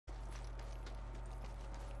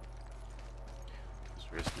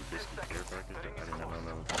Risky biscuit care package? I didn't know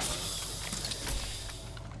that was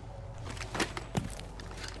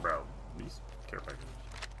bro, these care packages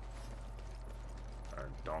are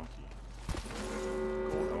donkey.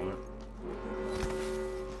 Gold helmet.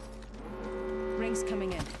 Rings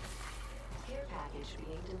coming in. Care package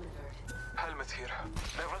being delivered. Helmet here.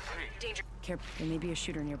 Level 3. Danger. Care. There may be a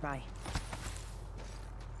shooter nearby.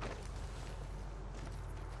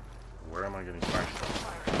 Where am I getting sniped from?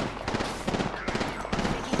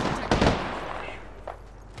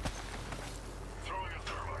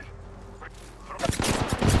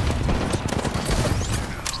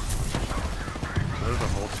 There's a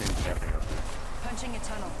whole team camping up there. Punching a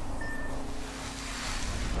tunnel.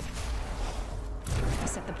 I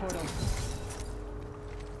set the portal.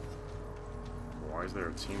 Why is there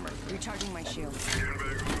a team right there? Recharging my shield.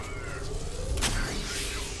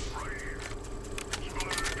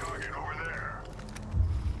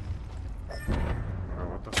 Oh,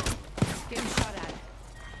 what the fuck? Getting shot at.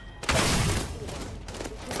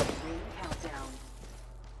 Countdown.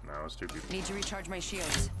 No, it's two people. Need to recharge my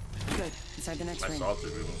shields. Good. Inside the next I ring. saw two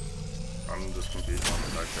people. I'm just confused on the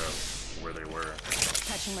fact of where they were.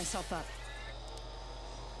 Patching myself up.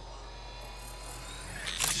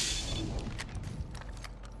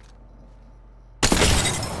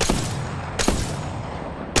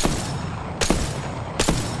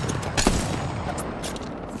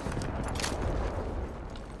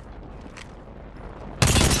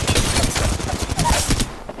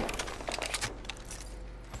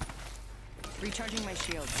 Recharging my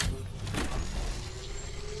shields.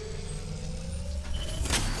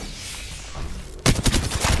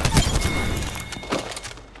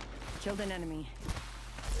 Killed an enemy.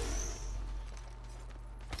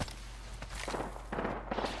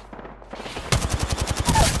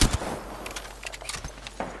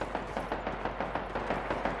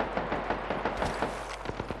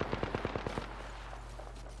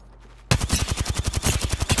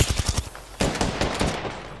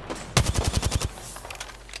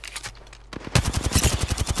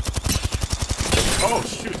 Oh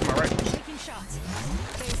shoot, to my right. Taking shots.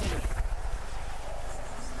 Phasing.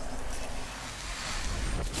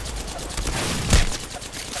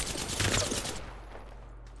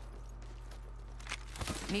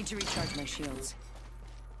 Need to recharge my shields.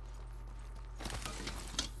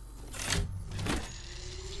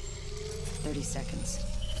 "30 seconds.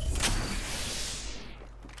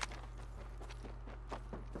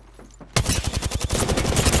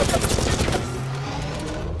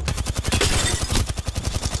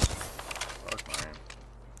 Fuck, man.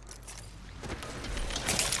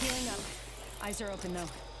 Healing up. Eyes are open though.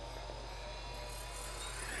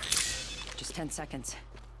 Just 10 seconds.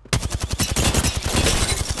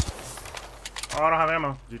 Oh, I don't have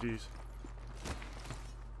ammo. GG's.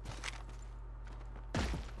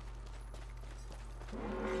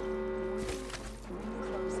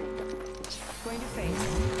 Closing. Going to phase.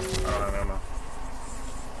 I don't have ammo.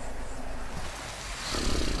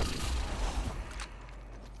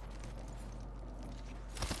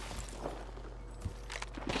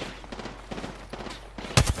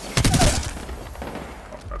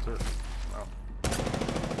 Oh, that's it. Wow.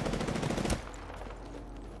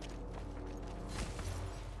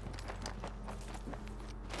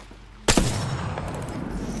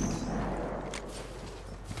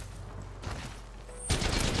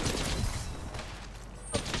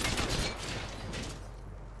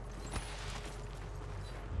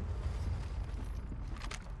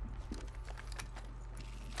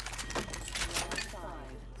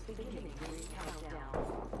 Beginning ring countdown.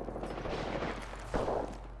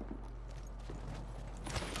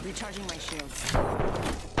 Recharging my shields.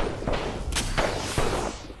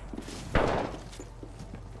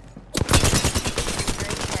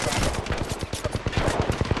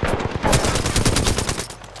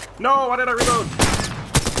 No, why did I reload?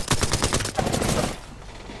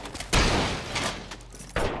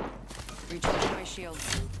 Recharging my shields.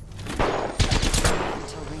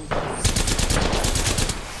 Until ring close.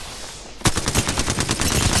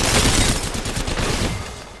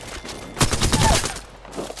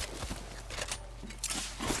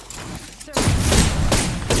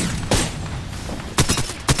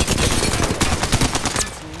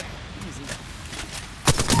 Easy.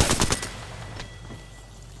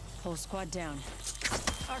 Whole squad down.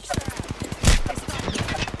 Arc star out. I stopped.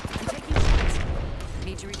 I'm taking shots.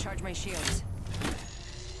 Need to recharge my shields.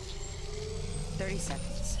 30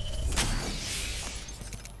 seconds.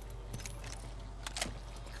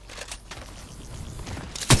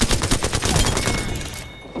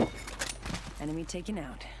 Enemy taken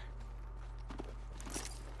out.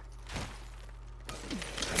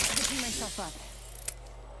 Picking myself up.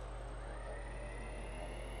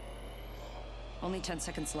 Only 10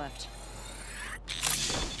 seconds left.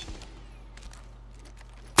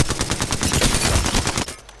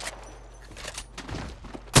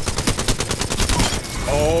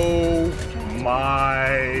 Oh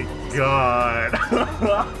my god.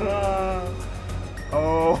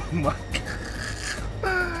 Oh my